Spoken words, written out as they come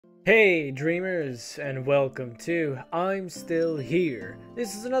Hey dreamers, and welcome to I'm Still Here.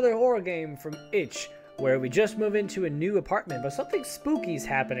 This is another horror game from Itch, where we just move into a new apartment, but something spooky's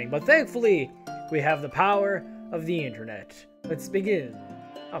happening. But thankfully, we have the power of the internet. Let's begin.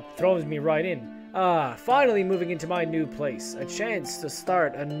 Oh, throws me right in. Finally moving into my new place. A chance to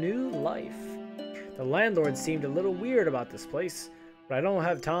start a new life. The landlord seemed a little weird about this place, but I don't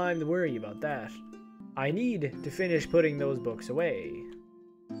have time to worry about that. I need to finish putting those books away.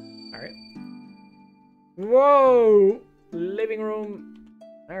 Alright. Whoa! Living room.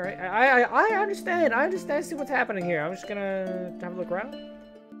 Alright. I understand. I understand. See what's happening here. I'm just gonna have a look around.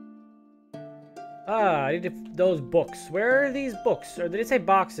 I need those books. Where are these books? Or did it say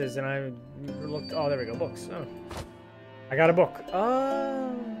boxes? And I looked. Oh, there we go. Books. Oh. I got a book.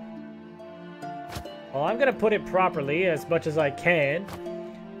 Oh. Well, I'm gonna put it properly as much as I can.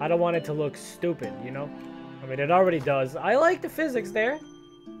 I don't want it to look stupid, you know? I mean, it already does. I like the physics there.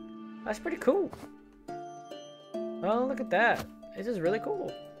 That's pretty cool. Oh, look at that. This is really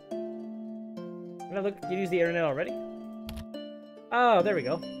cool. You use the internet already? Oh, there we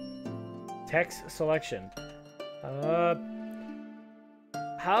go. Text selection.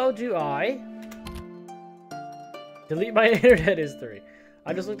 How do I delete my internet history?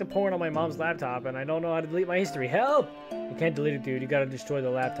 I just looked at porn on my mom's laptop and I don't know how to delete my history. Help! You can't delete it, dude. You gotta destroy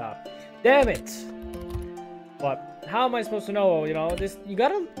the laptop. Damn it! What? How am I supposed to know, you know, this, you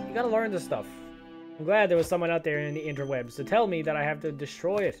gotta learn this stuff. I'm glad there was someone out there in the interwebs to tell me that I have to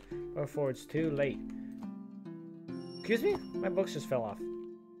destroy it before it's too late. Excuse me? My books just fell off.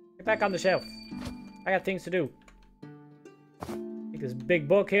 Get back on the shelf. I got things to do. Take this big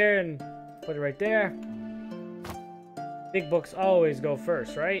book here and put it right there. Big books always go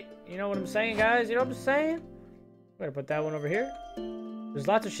first, right? You know what I'm saying, guys? You know what I'm saying? I'm gonna put that one over here. There's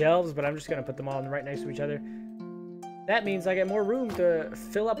lots of shelves, but I'm just gonna put them all right next to each other. That means I get more room to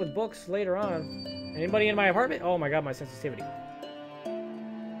fill up with books later on. Anybody in my apartment? Oh my god, my sensitivity.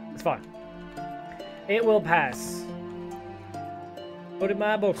 It's fine. It will pass. Putting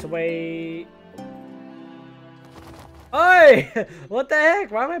my books away. Oi! What the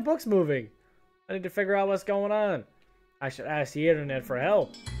heck? Why are my books moving? I need to figure out what's going on. I should ask the internet for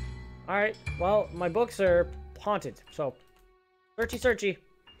help. Alright, well, my books are haunted, so searchy searchy.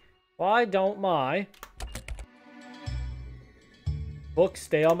 Why don't my books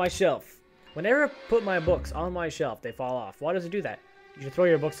stay on my shelf? Whenever I put my books on my shelf, they fall off. Why does it do that? You should throw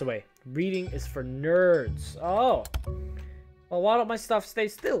your books away. Reading is for nerds. Oh. Well, why don't my stuff stay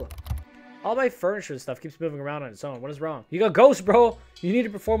still? All my furniture and stuff keeps moving around on its own. What is wrong? You got ghosts, bro. You need to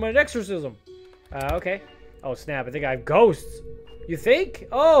perform an exorcism. Okay. Oh, snap. I think I have ghosts. You think?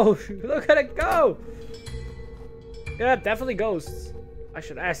 Oh, look at it go. Yeah, definitely ghosts. I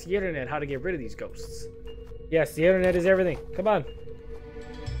should ask the internet how to get rid of these ghosts. Yes, the internet is everything. Come on.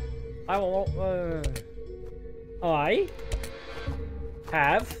 I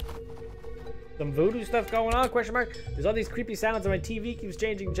have some voodoo stuff going on, question mark. There's all these creepy sounds and my TV keeps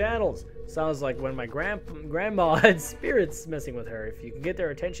changing channels. Sounds like when my grandma had spirits messing with her. If you can get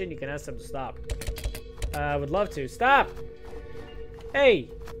their attention, you can ask them to stop. I would love to. Stop! Hey!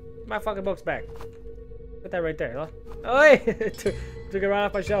 My fucking book's back. Put that right there, huh? Oh, hey! Took it right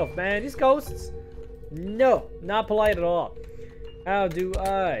off my shelf, man. These ghosts? No, not polite at all. How do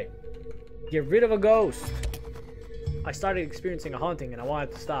I get rid of a ghost? I started experiencing a haunting and I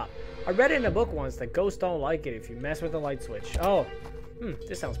wanted to stop. I read in a book once that ghosts don't like it if you mess with the light switch. Oh,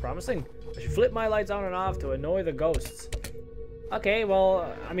 this sounds promising. I should flip my lights on and off to annoy the ghosts. Okay,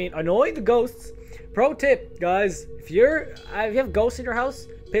 well, I mean, annoy the ghosts. Pro tip, guys, if you have ghosts in your house,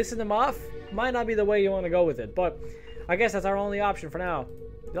 pissing them off might not be the way you want to go with it, but I guess that's our only option for now.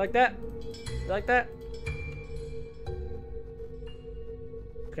 You like that? You like that?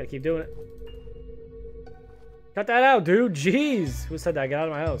 Gotta keep doing it. Cut that out, dude. Jeez. Who said that? Get out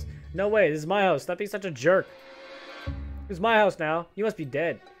of my house. No way. This is my house. Stop being such a jerk. This is my house now. You must be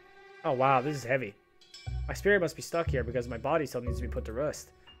dead. Oh, wow. This is heavy. My spirit must be stuck here because my body still needs to be put to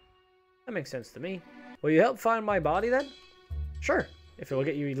rest. That makes sense to me. Will you help find my body then? Sure. If it will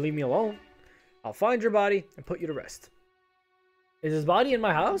get you to leave me alone. I'll find your body and put you to rest. Is his body in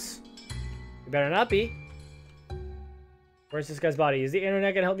my house? It better not be. Where's this guy's body? Is the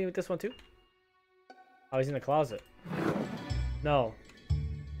internet gonna help me with this one too? Oh, he's in the closet. No.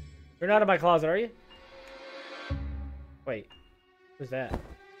 You're not in my closet, are you? Wait. What's that?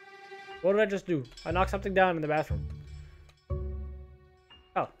 What did I just do? I knocked something down in the bathroom.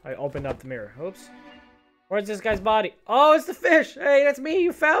 Oh, I opened up the mirror. Oops. Where's this guy's body? Oh, it's the fish! Hey, that's me!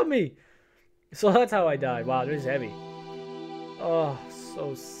 You found me! So that's how I died. Wow, this is heavy. Oh,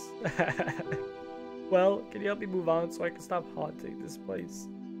 so sad. Well, can you help me move on so I can stop haunting this place?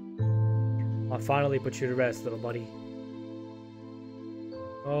 I'll finally put you to rest, little buddy.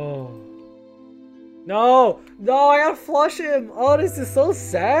 Oh. No! No, I gotta flush him! Oh, this is so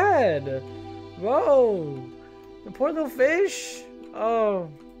sad! Whoa! The poor little fish! Oh.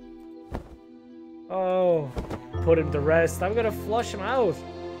 Oh. Put him to rest. I'm gonna flush him out.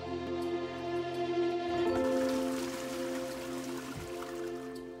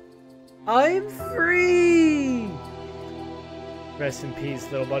 I'm free! Rest in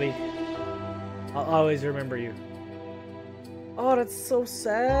peace, little buddy. I'll always remember you. Oh, that's so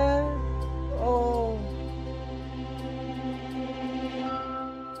sad. Oh.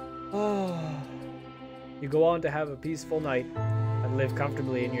 Oh. You go on to have a peaceful night and live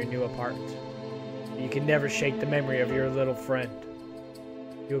comfortably in your new apartment. You can never shake the memory of your little friend.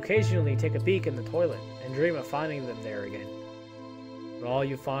 You occasionally take a peek in the toilet and dream of finding them there again. But all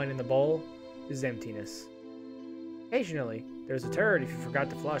you find in the bowl is emptiness. Occasionally, there's a turd if you forgot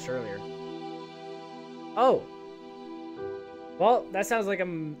to flush earlier. Oh. Well, that sounds like a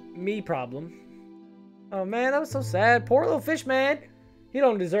me problem. Oh man, that was so sad. Poor little fish, man. He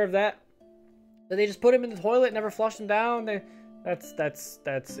don't deserve that. Did they just put him in the toilet, never flushed him down?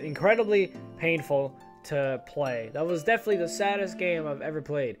 That's incredibly painful to play. That was definitely the saddest game I've ever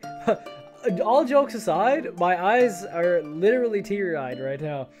played. All jokes aside, my eyes are literally teary-eyed right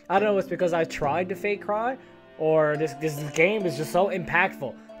now. I don't know if it's because I tried to fake cry, or this game is just so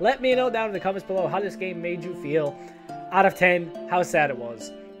impactful. Let me know down in the comments below how this game made you feel. Out of 10, how sad it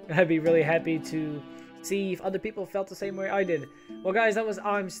was. I'd be really happy to see if other people felt the same way I did. Well guys, that was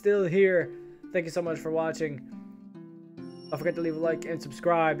I'm Still Here. Thank you so much for watching. Don't forget to leave a like and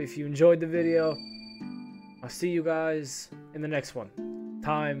subscribe if you enjoyed the video. I'll see you guys in the next one.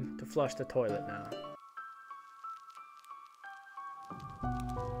 Time to flush the toilet now.